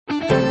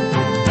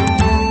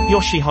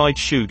Yoshihide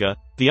Suga,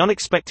 the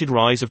unexpected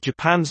rise of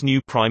Japan's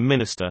new prime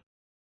minister.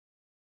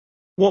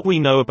 What we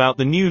know about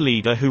the new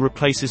leader who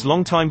replaces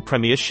longtime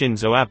Premier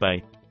Shinzo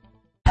Abe.